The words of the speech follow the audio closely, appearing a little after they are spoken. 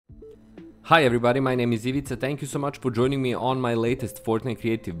Hi everybody, my name is Ivica. Thank you so much for joining me on my latest Fortnite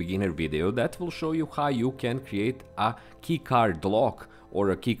Creative beginner video that will show you how you can create a keycard lock or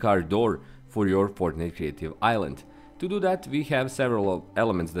a keycard door for your Fortnite Creative island. To do that, we have several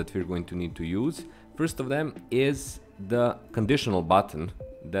elements that we're going to need to use. First of them is the conditional button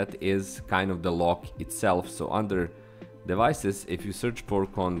that is kind of the lock itself. So under devices, if you search for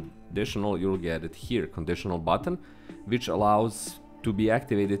conditional, you'll get it here, conditional button, which allows to be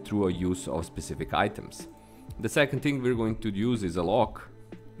activated through a use of specific items. The second thing we're going to use is a lock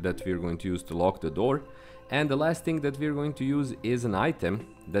that we're going to use to lock the door. And the last thing that we're going to use is an item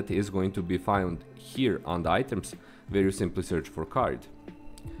that is going to be found here on the items, where you simply search for card.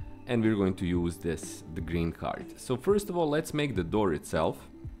 And we're going to use this, the green card. So first of all, let's make the door itself.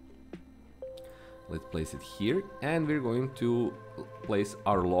 Let's place it here, and we're going to place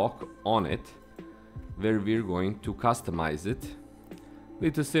our lock on it, where we're going to customize it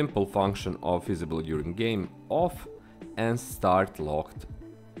with a simple function of visible during game off and start locked,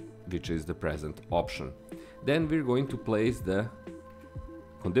 which is the present option. Then we're going to place the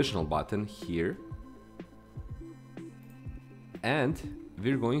conditional button here, and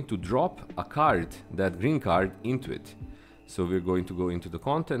we're going to drop a card, that green card, into it. So we're going to go into the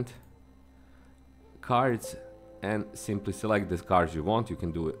content, cards, and simply select the cards you want. You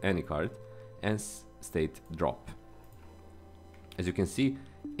can do any card and state drop. As you can see,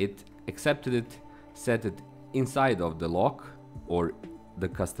 it accepted it, set it inside of the lock or the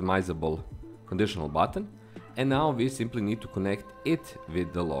customizable conditional button, and now we simply need to connect it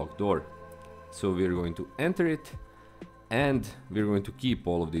with the lock door. So we're going to enter it, and we're going to keep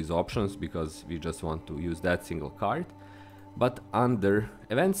all of these options because we just want to use that single card. But under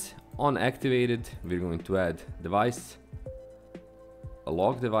events on activated, we're going to add device, a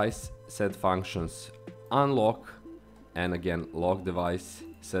lock device, set functions, unlock, and again lock device,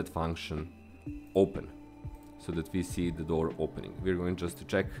 set function, open, so that we see the door opening. We're going just to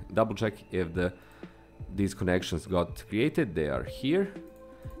check, double check if these connections got created. They are here.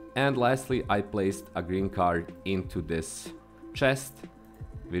 And lastly, I placed a green card into this chest,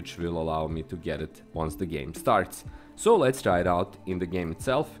 which will allow me to get it once the game starts. So let's try it out in the game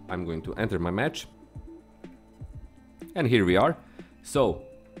itself. I'm going to enter my match, and here we are. So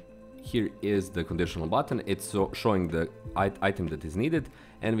here is the conditional button. It's showing the item that is needed,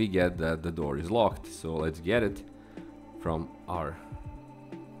 and we get that the door is locked. So let's get it from our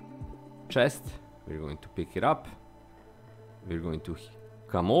chest. We're going to pick it up. We're going to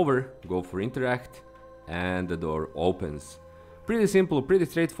come over, go for interact, and the door opens. Pretty simple, pretty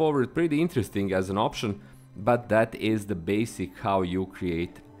straightforward, pretty interesting as an option, but that is the basic how you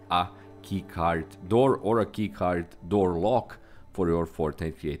create a keycard door or a keycard door lock for your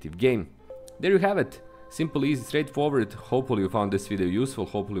Fortnite Creative game. There you have it. Simple, easy, straightforward. Hopefully you found this video useful.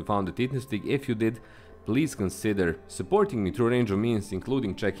 Hopefully you found it interesting. If you did, please consider supporting me through a range of means,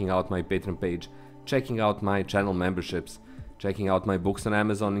 including checking out my Patreon page, checking out my channel memberships, checking out my books on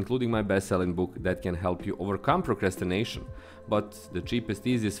Amazon, including my best-selling book that can help you overcome procrastination. But the cheapest,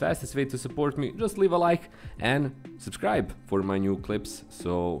 easiest, fastest way to support me, just leave a like and subscribe for my new clips.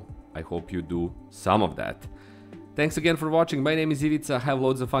 So I hope you do some of that. Thanks again for watching. My name is Ivica. Have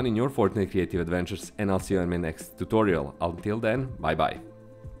loads of fun in your Fortnite creative adventures, and I'll see you in my next tutorial. Until then, bye bye.